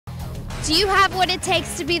Do you have what it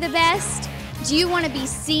takes to be the best? Do you want to be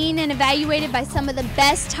seen and evaluated by some of the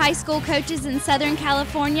best high school coaches in Southern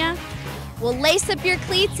California? Well, lace up your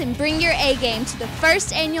cleats and bring your A game to the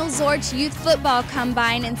first annual Zorts Youth Football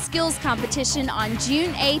Combine and Skills Competition on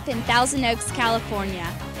June 8th in Thousand Oaks, California.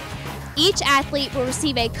 Each athlete will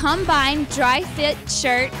receive a Combine dry fit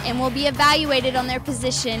shirt and will be evaluated on their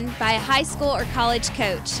position by a high school or college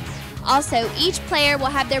coach. Also, each player will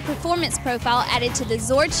have their performance profile added to the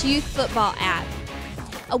Zorts Youth Football app.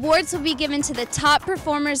 Awards will be given to the top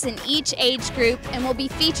performers in each age group and will be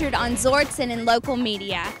featured on Zorts and in local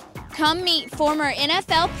media. Come meet former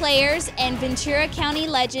NFL players and Ventura County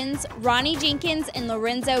legends Ronnie Jenkins and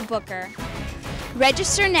Lorenzo Booker.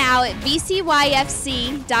 Register now at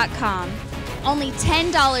vcyfc.com. Only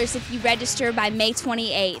 $10 if you register by May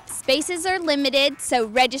 28th. Spaces are limited, so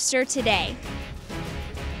register today.